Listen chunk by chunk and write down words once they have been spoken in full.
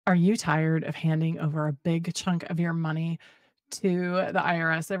Are you tired of handing over a big chunk of your money to the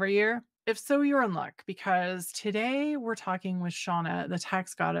IRS every year? If so, you're in luck because today we're talking with Shauna, the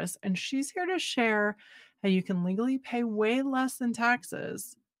tax goddess, and she's here to share how you can legally pay way less in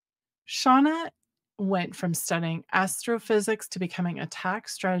taxes. Shauna went from studying astrophysics to becoming a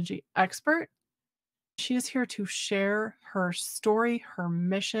tax strategy expert. She is here to share her story, her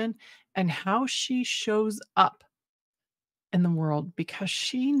mission, and how she shows up in the world because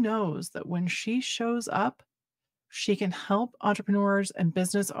she knows that when she shows up, she can help entrepreneurs and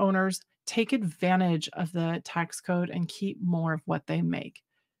business owners take advantage of the tax code and keep more of what they make.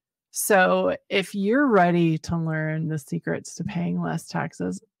 So, if you're ready to learn the secrets to paying less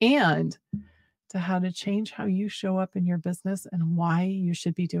taxes and to how to change how you show up in your business and why you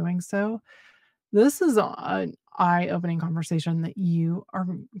should be doing so, this is an eye opening conversation that you are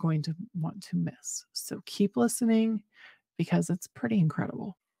going to want to miss. So, keep listening because it's pretty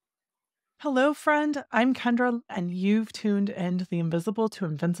incredible. Hello, friend. I'm Kendra, and you've tuned into the Invisible to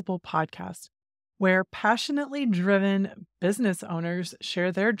Invincible podcast, where passionately driven business owners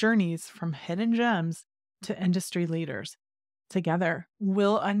share their journeys from hidden gems to industry leaders. Together,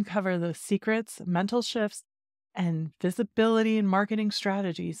 we'll uncover the secrets, mental shifts, and visibility and marketing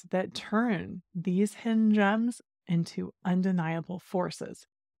strategies that turn these hidden gems into undeniable forces.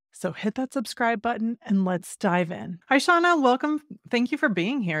 So hit that subscribe button and let's dive in. Hi, Shauna. Welcome. Thank you for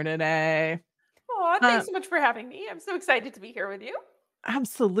being here today. Oh, Uh, thanks so much for having me. I'm so excited to be here with you.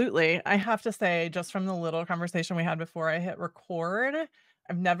 Absolutely. I have to say, just from the little conversation we had before I hit record,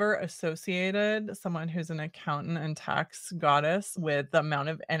 I've never associated someone who's an accountant and tax goddess with the amount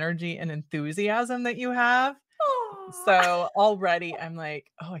of energy and enthusiasm that you have. Oh, So already I'm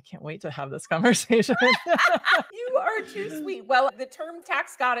like, oh, I can't wait to have this conversation. you are too sweet. Well, the term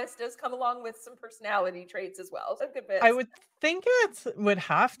tax goddess does come along with some personality traits as well. So good I bits. would think it would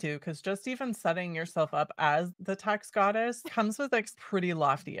have to, because just even setting yourself up as the tax goddess comes with like pretty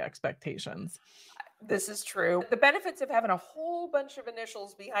lofty expectations. This is true. The benefits of having a whole bunch of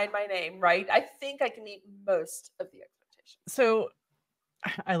initials behind my name, right? I think I can meet most of the expectations. So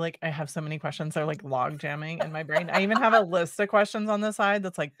I have so many questions. They're like log jamming in my brain. I even have a list of questions on the side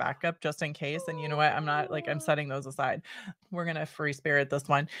that's like backup just in case. And you know what? I'm not like I'm setting those aside. We're gonna free spirit this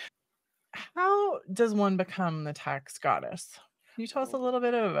one. How does one become the tax goddess? Can you tell us a little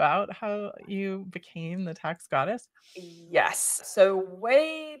bit about how you became the tax goddess? Yes. So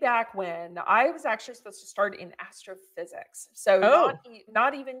way back when, I was actually supposed to start in astrophysics. So Oh,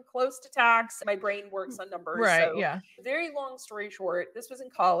 not even close to tax. My brain works on numbers. right. So Yeah. very long story short, this was in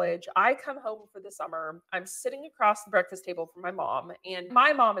college. I come home for the summer. I'm sitting across the breakfast table from my mom, and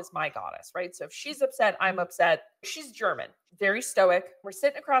my mom is my goddess, right? So if she's upset, I'm upset. She's German, very stoic. We're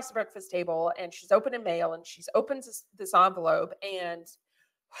sitting across the breakfast table, and she's opening mail, and she's opens this envelope, and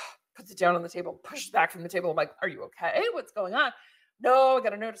puts it down on the table, pushes back from the table. I'm like, are you okay? What's going on? No, I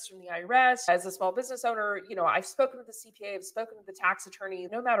got a notice from the IRS. As a small business owner, I've spoken with the CPA, I've spoken with the tax attorney.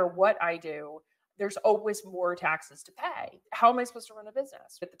 No matter what I do, there's always more taxes to pay. How am I supposed to run a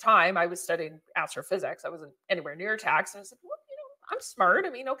business? At the time, I was studying astrophysics. I wasn't anywhere near tax. And I said, well, I'm smart. I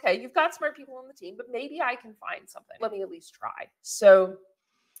mean, okay, you've got smart people on the team, but maybe I can find something. Let me at least try. So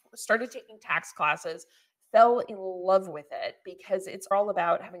started taking tax classes, fell in love with it because it's all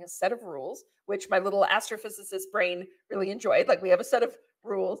about having a set of rules, which my little astrophysicist brain really enjoyed. Like we have a set of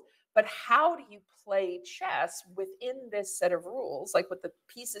rules, but how do you play chess within this set of rules? Like with the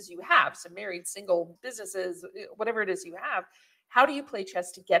pieces you have, so married, single, businesses, whatever it is you have, how do you play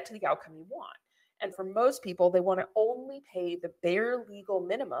chess to get to the outcome you want? And for most people, they want to only pay the bare legal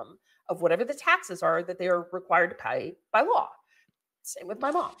minimum of whatever the taxes are that they are required to pay by law. Same with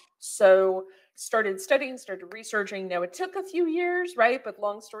my mom. So started studying, started researching. Now it took a few years, right? But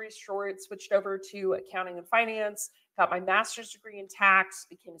long story short, switched over to accounting and finance, got my master's degree in tax,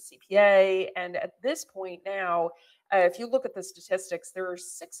 became a CPA. And at this point now, if you look at the statistics, there are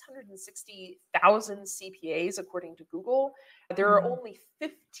 660,000 CPAs according to Google. There are Wow. only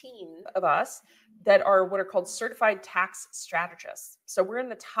 15 of us that are what are called certified tax strategists. So we're in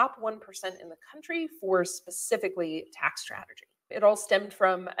the top 1% in the country for specifically tax strategy. It all stemmed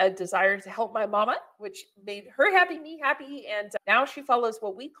from a desire to help my mama, which made her happy, me happy. And now she follows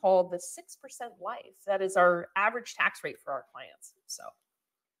what we call the 6% life. That is our average tax rate for our clients. So,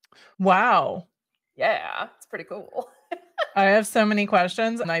 Wow. yeah, it's pretty cool. I have so many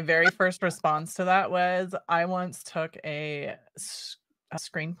questions. My very first response to that was I once took a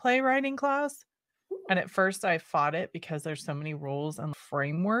screenplay writing class. And at first I fought it because there's so many rules and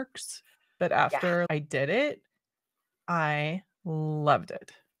frameworks. But Yeah. after I did it, I loved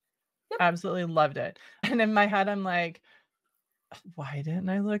it. Yep. Absolutely loved it. And in my head, I'm like, why didn't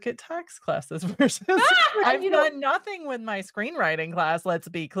I look at tax classes versus And I've done nothing with my screenwriting class, let's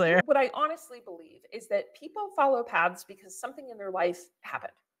be clear. what I honestly believe is that people follow paths because something in their life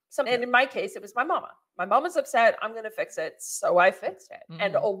happened. And in my case, it was my mama. My mama's upset. I'm going to fix it. So I fixed it.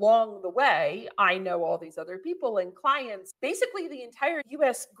 And along the way, I know all these other people and clients, basically the entire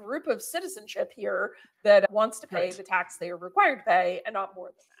US group of citizenship here that wants to pay the tax they are required to pay and not more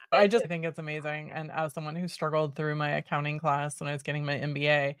than that. I just think it's amazing. And as someone who struggled through my accounting class when I was getting my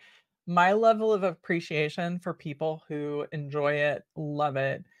MBA, my level of appreciation for people who enjoy it, love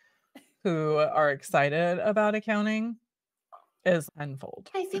it, who are excited about accounting is tenfold.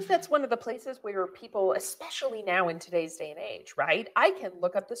 I think that's one of the places where people, especially now in today's day and age, right? I can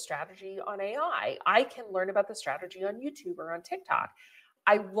look up the strategy on AI. I can learn about the strategy on YouTube or on TikTok.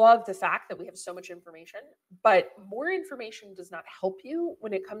 I love the fact that we have so much information, but more information does not help you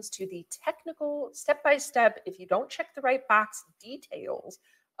when it comes to the technical step by step, if you don't check the right box, details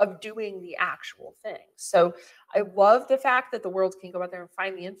of doing the actual thing. So I love the fact that the world can go out there and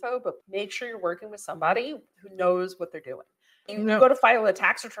find the info, but make sure you're working with somebody who knows what they're doing. You go to file a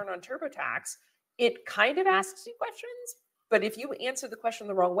tax return on TurboTax, it kind of asks you questions, but if you answer the question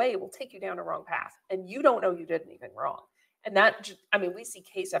the wrong way, it will take you down a wrong path, and you don't know you did anything wrong. And that, we see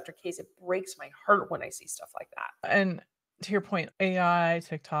case after case. It breaks my heart when I see stuff like that. And to your point, AI,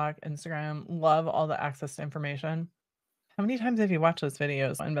 TikTok, Instagram, love all the access to information. How many times have you watched those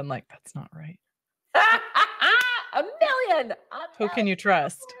videos and been like, that's not right? A million. Who can you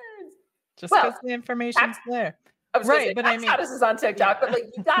trust? Just because the information's there. Right, but this is on TikTok, but like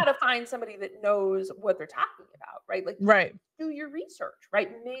you got to find somebody that knows what they're talking about, right? Like, do your research, right?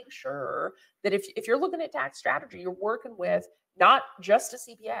 Make sure that if you're looking at tax strategy, you're working with not just a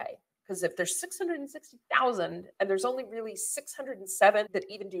CPA, because if there's 660,000 and there's only really 607 that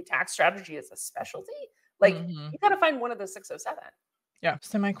even do tax strategy as a specialty, like you got to find one of the 607. Yeah.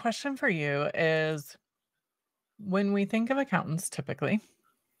 So my question for you is, when we think of accountants typically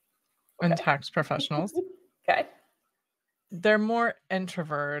and tax professionals, they're more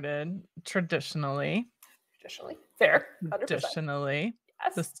introverted traditionally. Fair. 100%. Traditionally.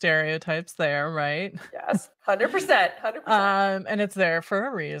 Yes. The stereotypes there, right? Yes. 100%. 100%. And it's there for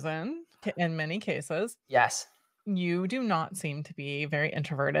a reason in many cases. Yes. You do not seem to be very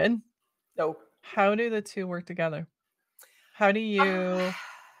introverted. Nope. How do the two work together? How do you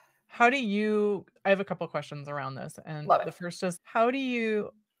I have a couple questions around this. And the first is, how do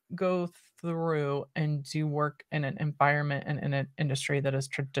you go through and do work in an environment and in an industry that is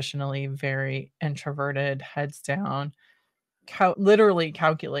traditionally very introverted, heads down, literally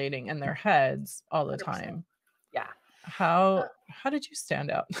calculating in their heads all the 100%. time? Yeah. How did you stand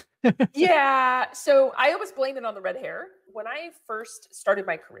out? Yeah. So I always blame it on the red hair. When I first started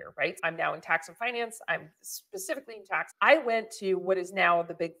my career, right? I'm now in tax and finance. I'm specifically in tax. I went to what is now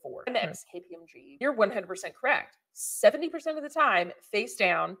the Big Four, MX, KPMG. You're 100% correct. 70% of the time, face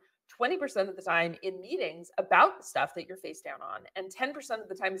down. 20% of the time in meetings about the stuff that you're face down on. And 10% of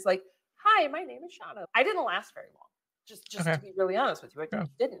the time is like, hi, my name is Shauna. I didn't last very long. Just to be really honest with you, I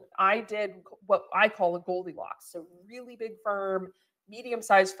didn't. I did what I call a Goldilocks. So really big firm,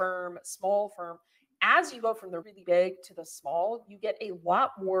 medium-sized firm, small firm. As you go from the really big to the small, you get a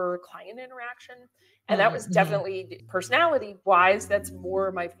lot more client interaction. And that was definitely personality-wise, that's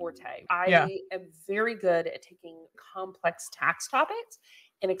more my forte. I am very good at taking complex tax topics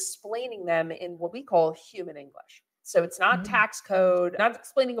and explaining them in what we call human English. So it's not tax code, not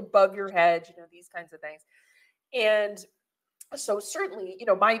explaining above your head, these kinds of things. And so certainly,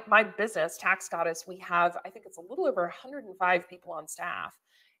 my business, Tax Goddess, we have, I think it's a little over 105 people on staff.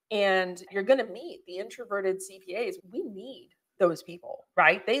 And you're going to meet the introverted CPAs. We need those people,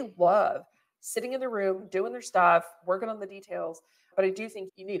 right? They love sitting in the room, doing their stuff, working on the details. But I do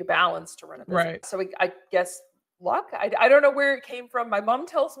think you need a balance to run a business. Right. So I guess luck. I don't know where it came from. My mom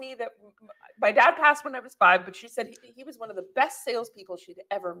tells me that my dad passed when I was 5, but she said he was one of the best salespeople she'd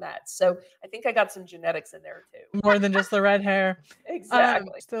ever met. So I think I got some genetics in there too. More than just the red hair.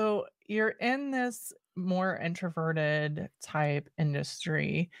 Exactly. So you're in this more introverted type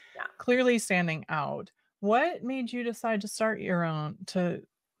industry, clearly standing out. What made you decide to start your own, to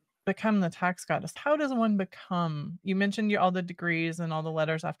become the tax goddess? How does one become? You mentioned all the degrees and all the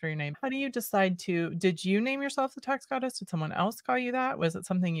letters after your name. How do you decide did you name yourself the tax goddess? Did someone else call you that? Was it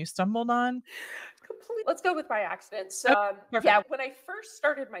something you stumbled on? Let's go with by accident. So, when I first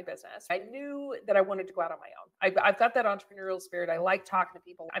started my business, I knew that I wanted to go out on my own. I've got that entrepreneurial spirit. I like talking to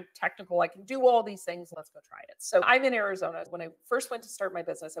people. I'm technical. I can do all these things. Let's go try it. So I'm in Arizona. When I first went to start my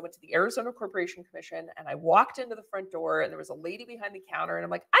business, I went to the Arizona Corporation Commission and I walked into the front door and there was a lady behind the counter and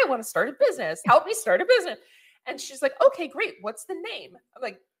I'm like, I want to start a business. Help me start a business. And she's like, okay, great. What's the name? I'm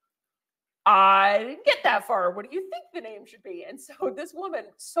like, I didn't get that far. What do you think the name should be? And so this woman,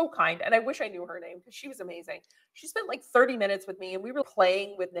 so kind, and I wish I knew her name because she was amazing. She spent like 30 minutes with me and we were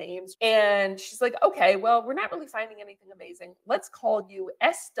playing with names. And she's like, okay, well, we're not really finding anything amazing. Let's call you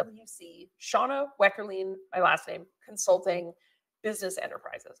SWC, Shauna Wekherlien, my last name, Consulting Business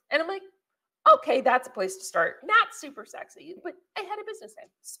Enterprises. And I'm like, okay, that's a place to start. Not super sexy, but I had a business name.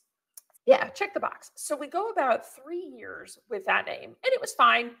 Yeah, check the box. So we go about 3 years with that name, and it was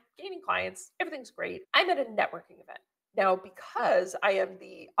fine, gaining clients, everything's great. I'm at a networking event. Now, because I am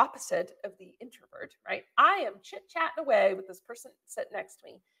the opposite of the introvert, right? I am chit-chatting away with this person sitting next to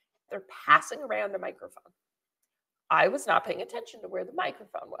me. They're passing around a microphone. I was not paying attention to where the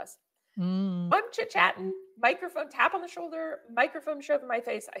microphone was. I'm chit-chatting, microphone tap on the shoulder, microphone shoved in my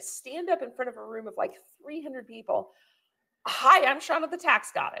face. I stand up in front of a room of like 300 people. Hi, I'm Shauna the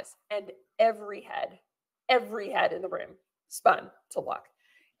Tax Goddess. And every head in the room spun to look.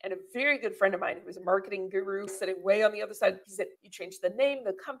 And a very good friend of mine who was a marketing guru sitting way on the other side, he said, you changed the name,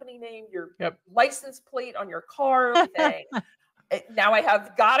 the company name, your license plate on your car, everything. Now I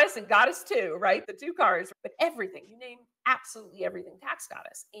have Goddess and Goddess 2, right? The 2 cars, but everything, you name absolutely everything Tax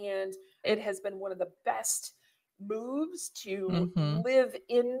Goddess. And it has been one of the best moves to live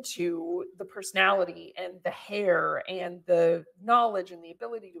into the personality and the hair and the knowledge and the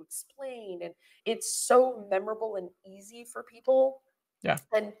ability to explain. And it's so memorable and easy for people. Yeah.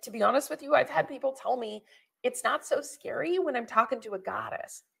 And to be honest with you, I've had people tell me it's not so scary when I'm talking to a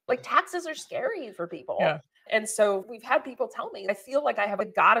goddess. Like taxes are scary for people. Yeah. And so we've had people tell me, I feel like I have a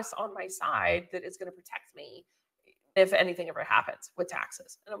goddess on my side that is going to protect me if anything ever happens with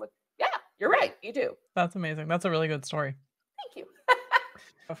taxes. And I'm like, yeah, you're right. You do. That's amazing. That's a really good story. Thank you.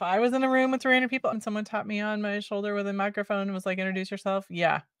 If I was in a room with 300 people and someone tapped me on my shoulder with a microphone and was like, introduce yourself.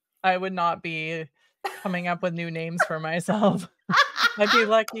 Yeah, I would not be coming up with new names for myself. I'd be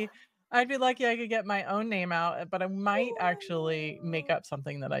lucky I could get my own name out, but I might actually make up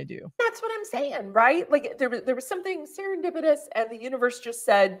something that I do. That's what I'm saying, right? Like there was something serendipitous and the universe just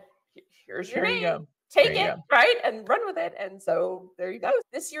said, here's your name. Go. Take it, right? And run with it. And so there you go.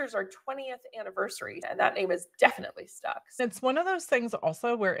 This year is our 20th anniversary, and that name is definitely stuck. It's one of those things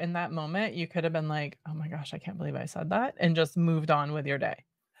also where in that moment you could have been like, oh my gosh, I can't believe I said that, and just moved on with your day.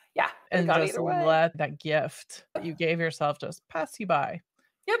 Yeah. And just let that gift that you gave yourself just pass you by.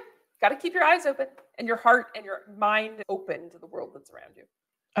 Yep. Got to keep your eyes open and your heart and your mind open to the world that's around you.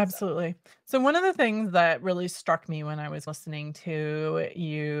 Absolutely. So one of the things that really struck me when I was listening to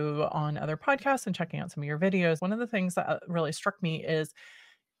you on other podcasts and checking out some of your videos, one of the things that really struck me is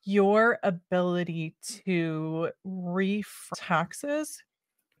your ability to taxes,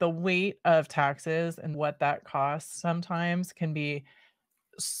 the weight of taxes and what that costs sometimes can be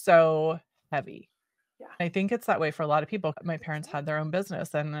so heavy. Yeah. I think it's that way for a lot of people. My parents had their own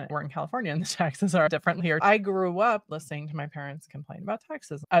business and we're in California and the taxes are different here. I grew up listening to my parents complain about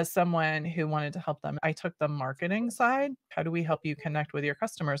taxes. As someone who wanted to help them, I took the marketing side. How do we help you connect with your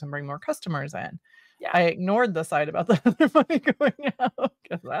customers and bring more customers in? Yeah. I ignored the side about the other money going out.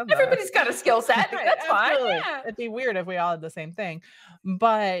 Everybody's got a skill set. Right, that's fine. Yeah. It'd be weird if we all had the same thing.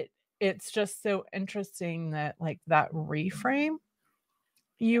 But it's just so interesting that like that reframe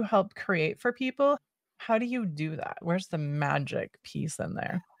you help create for people. How do you do that? Where's the magic piece in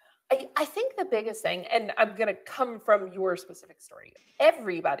there? I think the biggest thing, and I'm going to come from your specific story,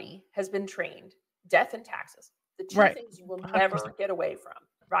 everybody has been trained, death and taxes, the two things you will never 100%. Get away from,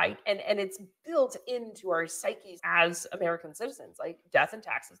 right? And it's built into our psyches as American citizens, like death and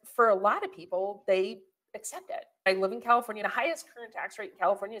taxes. For a lot of people, they accept it. I live in California. The highest current tax rate in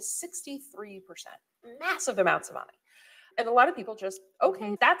California is 63%, massive amounts of money. And a lot of people just,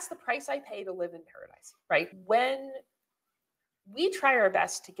 okay, that's the price I pay to live in paradise, right? When we try our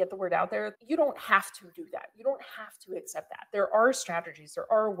best to get the word out there, you don't have to do that. You don't have to accept that. There are strategies, there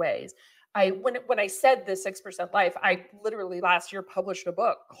are ways. When I said the 6% life, I literally last year published a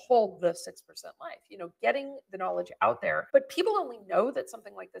book called The 6% Life, getting the knowledge out there. But people only know that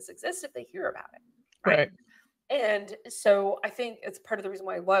something like this exists if they hear about it, right? And so I think it's part of the reason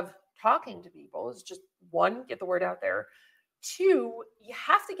why I love talking to people is just one, get the word out there. Two, you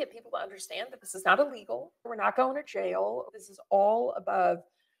have to get people to understand that this is not illegal. We're not going to jail. This is all above.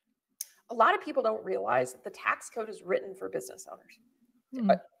 A lot of people don't realize that the tax code is written for business owners.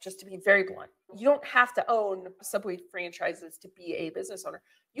 But just to be very blunt, you don't have to own Subway franchises to be a business owner.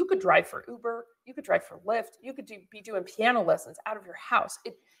 You could drive for Uber. You could drive for Lyft. You could be doing piano lessons out of your house.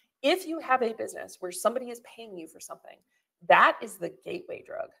 If you have a business where somebody is paying you for something, that is the gateway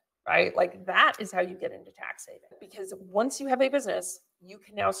drug, right? Like that is how you get into tax saving. Because once you have a business, you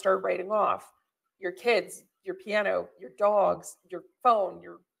can now start writing off your kids' your piano, your dogs, your phone,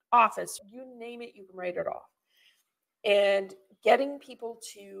 your office, you name it, you can write it off. And getting people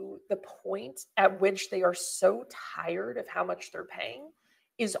to the point at which they are so tired of how much they're paying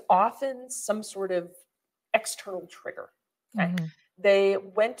is often some sort of external trigger. Okay. Mhm. They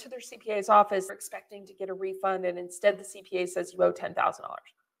went to their CPA's office expecting to get a refund, and instead the CPA says you owe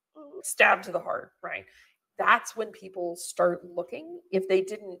 $10,000. Stab to the heart, right? That's when people start looking, if they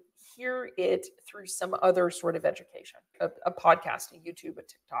didn't hear it through some other sort of education, a podcast, a YouTube, a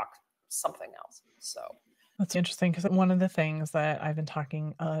TikTok, something else. So That's interesting because one of the things that I've been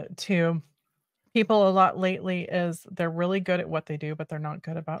talking to people a lot lately is they're really good at what they do, but they're not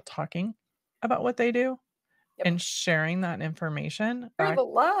good about talking about what they do yep. and sharing that information Share back. the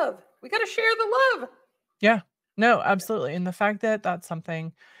love. We got to share the love. Yeah. No, absolutely. And the fact that that's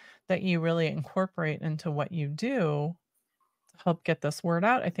something that you really incorporate into what you do to help get this word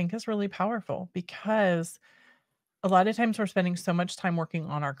out, I think is really powerful because a lot of times we're spending so much time working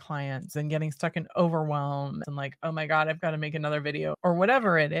on our clients and getting stuck in overwhelm and like, oh my God, I've got to make another video or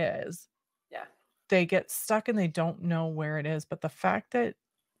whatever it is. Yeah. They get stuck and they don't know where it is. But the fact that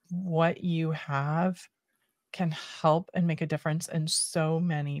what you have can help and make a difference in so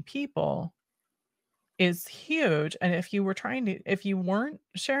many people is huge. And if you weren't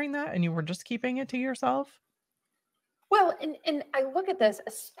sharing that and you were just keeping it to yourself. Well, and I look at this,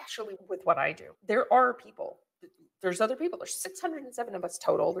 especially with what I do. There are people, there's other people. There's 607 of us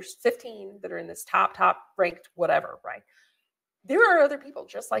total. There's 15 that are in this top ranked whatever, right? There are other people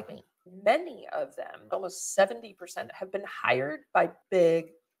just like me. Many of them, almost 70%, have been hired by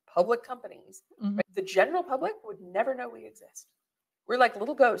big public companies. Mhm. Right? The general public would never know we exist. We're like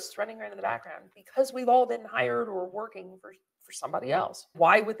little ghosts running around in the background because we've all been hired or working for somebody else.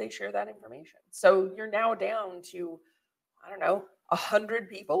 Why would they share that information? So you're now down to, I don't know, 100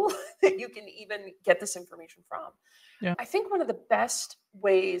 people that you can even get this information from. Yeah. I think one of the best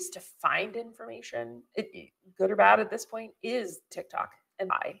ways to find information, good or bad at this point, is TikTok.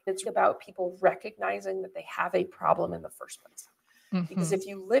 And it's about people recognizing that they have a problem in the first place. Because Mhm. if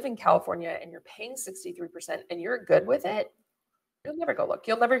you live in California and you're paying 63% and you're good with it, you'll never go look.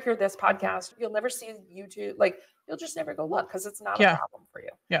 You'll never hear this podcast. You'll never see YouTube. Like, you'll just never go look because it's not a Yeah. problem for you.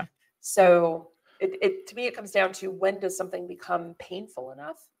 Yeah. So it to me, it comes down to, when does something become painful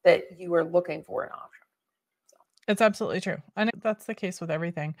enough that you are looking for an option? So. It's absolutely true. And that's the case with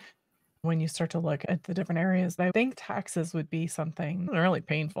everything. When you start to look at the different areas, I think taxes would be something really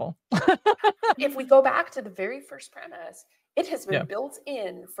painful. If we go back to the very first premise, it has been Yeah. built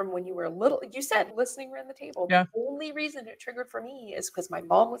in from when you were little. You said listening around the table. Yeah. The only reason it triggered for me is because my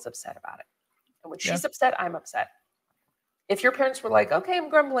mom was upset about it. And when Yeah. she's upset, I'm upset. If your parents were like, okay, I'm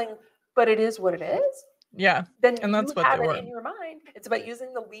grumbling, but it is what it is, Yeah. then And you that's what they have it were. in your mind. It's about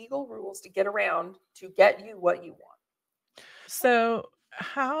using the legal rules to get around to get you what you want. So,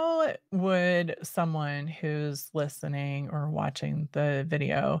 how would someone who's listening or watching the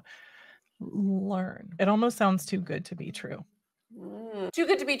video learn? It almost sounds too good to be true. Too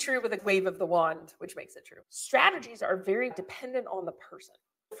good to be true with a wave of the wand, which makes it true. Strategies are very dependent on the person.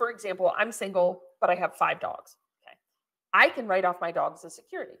 For example, I'm single, but I have 5 dogs. Okay. I can write off my dogs as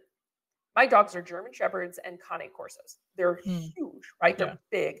security. My dogs are German Shepherds and Cane Corsos. They're huge, right? They're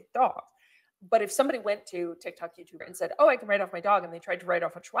big dogs. But if somebody went to TikTok, YouTube, and said, oh, I can write off my dog, and they tried to write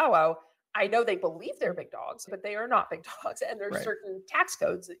off a Chihuahua, I know they believe they're big dogs, but they are not big dogs. And there's certain tax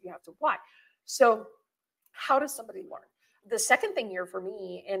codes that you have to apply. So how does somebody learn? The second thing here for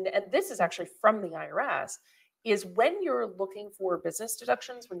me, and this is actually from the IRS, is when you're looking for business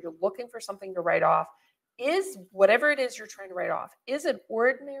deductions, when you're looking for something to write off, is whatever it is you're trying to write off, is it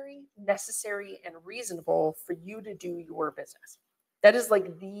ordinary, necessary, and reasonable for you to do your business? That is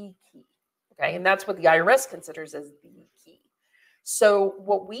like the key. Okay. And that's what the IRS considers as the key. So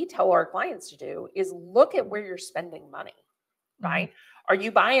what we tell our clients to do is look at where you're spending money, right? Are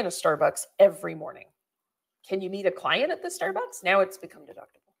you buying a Starbucks every morning? Can you meet a client at the Starbucks? Now it's become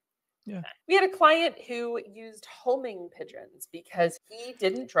deductible. Yeah. We had a client who used homing pigeons because he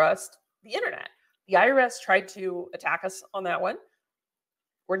didn't trust the internet. The IRS tried to attack us on that one.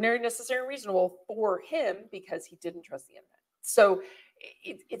 Ordinary, necessary, and reasonable for him because he didn't trust the internet. So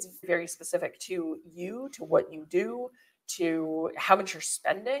it's very specific to you, to what you do, to how much you're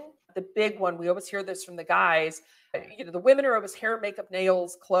spending. The big one, we always hear this from the guys, the women are always hair, makeup,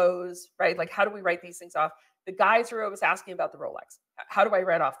 nails, clothes, right? Like, how do we write these things off? The guys are always asking about the Rolex. How do I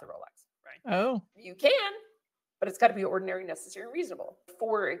write off the Rolex? Right? Oh. You can, but it's got to be ordinary, necessary, and reasonable.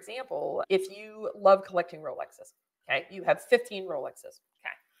 For example, if you love collecting Rolexes, okay, you have 15 Rolexes,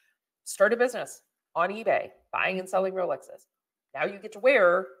 okay, start a business on eBay, buying and selling Rolexes. Now you get to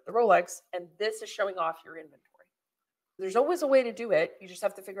wear the Rolex, and this is showing off your inventory. There's always a way to do it. You just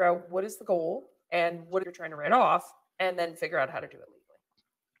have to figure out what is the goal and what you're trying to write off, and then figure out how to do it legally.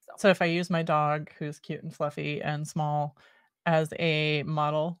 So if I use my dog, who's cute and fluffy and small, as a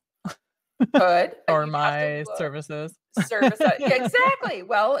model Could for you have my to services. service yeah, exactly.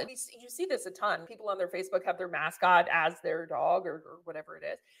 Well, and you see this a ton. People on their Facebook have their mascot as their dog or whatever it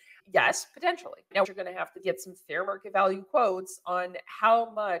is. Yes, potentially. Now you're going to have to get some fair market value quotes on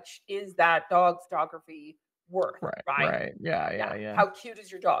how much is that dog photography worth, right? Yeah. How cute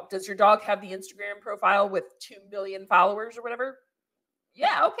is your dog? Does your dog have the Instagram profile with 2 million followers or whatever?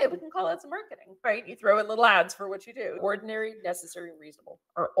 Yeah, okay, we can call that some marketing, right? You throw in little ads for what you do. Ordinary, necessary, and reasonable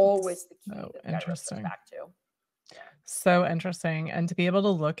are always the key So that we got to interesting. back to. Yeah. So interesting. And to be able to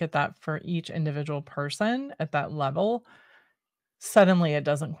look at that for each individual person at that level, suddenly it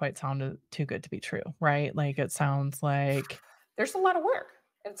doesn't quite sound too good to be true, right? Like it sounds like There's a lot of work.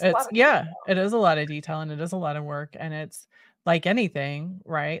 It's a lot it's, of yeah, it is a lot of detail and it is a lot of work. And it's like anything,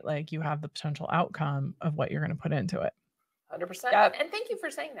 right? Like you have the potential outcome of what you're going to put into it. 100%. Yeah. And thank you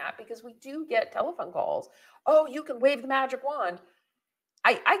for saying that, because we do get telephone calls. Oh, you can wave the magic wand.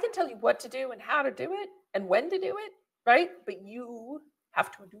 I can tell you what to do and how to do it and when to do it, right? But you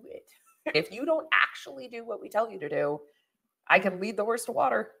have to do it. If you don't actually do what we tell you to do, I can lead the horse to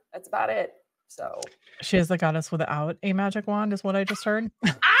water. That's about it. So She is the goddess without a magic wand, is what I just heard.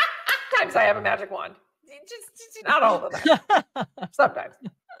 sometimes I have a magic wand. Just not all of the time. Sometimes.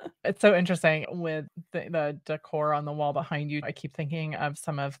 It's so interesting with the decor on the wall behind you. I keep thinking of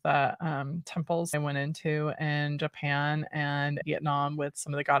some of the temples I went into in Japan and Vietnam with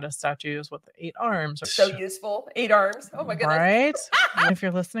some of the goddess statues with 8 arms. So useful. 8 arms. Oh my goodness. Right? If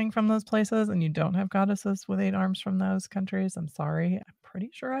you're listening from those places and you don't have goddesses with 8 arms from those countries, I'm sorry. I'm pretty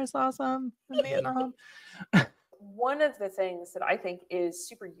sure I saw some in Vietnam. One of the things that I think is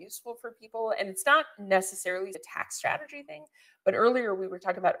super useful for people, and it's not necessarily a tax strategy thing, but earlier we were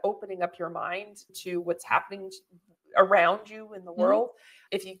talking about opening up your mind to what's happening around you in the world.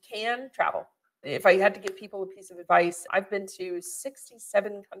 If you can, travel. If I had to give people a piece of advice, I've been to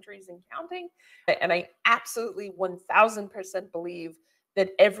 67 countries and counting, and I absolutely 1000% believe that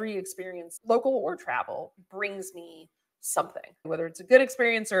every experience, local or travel, brings me something, whether it's a good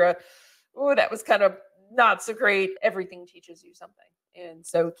experience or oh, that was kind of not so great. Everything teaches you something. And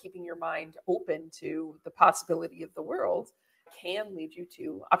so keeping your mind open to the possibility of the world can lead you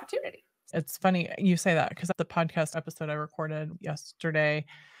to opportunity. It's funny you say that, because the podcast episode I recorded yesterday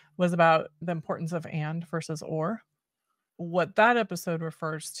was about the importance of and versus or. What that episode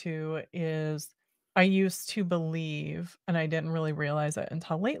refers to is I used to believe, and I didn't really realize it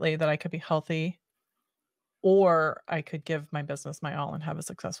until lately, that I could be healthy or I could give my business my all and have a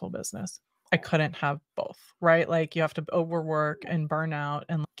successful business. I couldn't have both, right? Like you have to overwork and burn out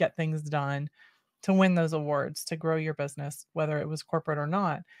and get things done to win those awards, to grow your business, whether it was corporate or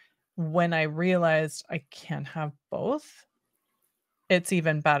not. When I realized I can have both, it's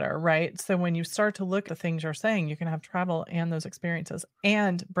even better, right? So when you start to look at the things you're saying, you can have travel and those experiences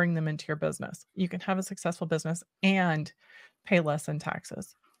and bring them into your business. You can have a successful business and pay less in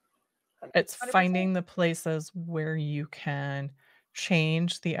taxes. It's 100%. finding the places where you can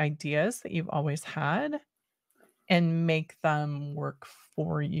change the ideas that you've always had and make them work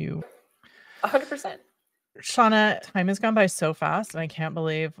for you. 100%. Shauna, time has gone by so fast, and I can't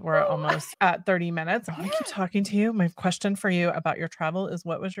believe we're almost at 30 minutes. I want to keep talking to you. My question for you about your travel is,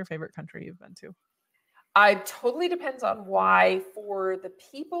 what was your favorite country you've been to? It totally depends on why. For the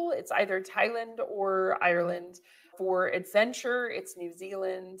people, it's either Thailand or Ireland. For adventure, it's New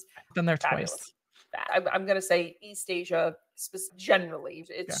Zealand. Been there Fabulous. twice. I'm going to say East Asia generally.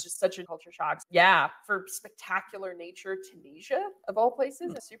 It's just such a culture shock. Yeah. For spectacular nature, Tunisia, of all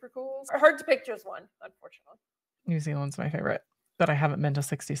places, is super cool. Hard to pick just one, unfortunately. New Zealand's my favorite, but I haven't been to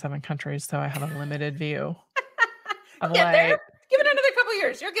 67 countries, so I have a limited view. You'll get there. Give it another couple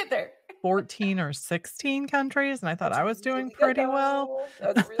years. You'll get there. 14 or 16 countries, and I thought I was doing pretty well.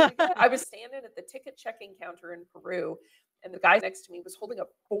 That's really good. I was standing at the ticket checking counter in Peru, and the guy next to me was holding up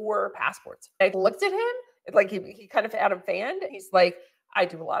 4 passports. I looked at him, like he kind of had a fan. He's like, I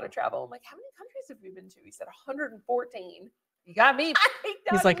do a lot of travel. I'm like, how many countries have you been to? He said 114. You got me.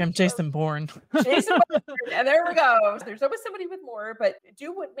 He's like, I'm Jason Bourne. Jason Bourne. And there we go. There's always somebody with more, but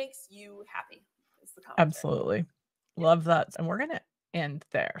do what makes you happy. Is the commentary. Absolutely. Love that. And we're going to end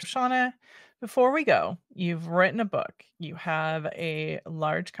there. Shauna, before we go, you've written a book. You have a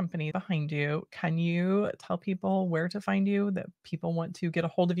large company behind you. Can you tell people where to find you, that people want to get a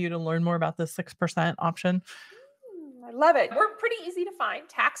hold of you to learn more about the 6% option? I love it. We're pretty easy to find.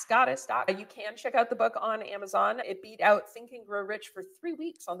 Taxgoddess. You can check out the book on Amazon. It beat out Think and Grow Rich for 3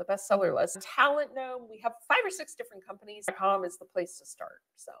 weeks on the bestseller list. Talent Gnome, we have 5 or 6 different companies.com is the place to start.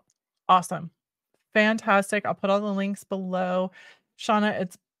 So Awesome. Fantastic. I'll put all the links below. Shauna,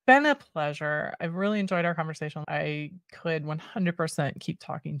 it's been a pleasure. I've really enjoyed our conversation. I could 100% keep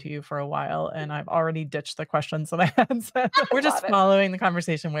talking to you for a while, and I've already ditched the questions that I had. So we're just following the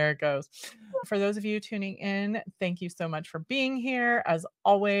conversation where it goes. For those of you tuning in, thank you so much for being here. As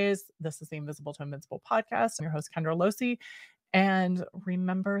always, this is the Invisible to Invincible podcast. I'm your host, Kendra Losee. And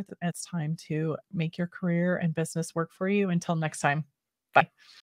remember that it's time to make your career and business work for you. Until next time, bye.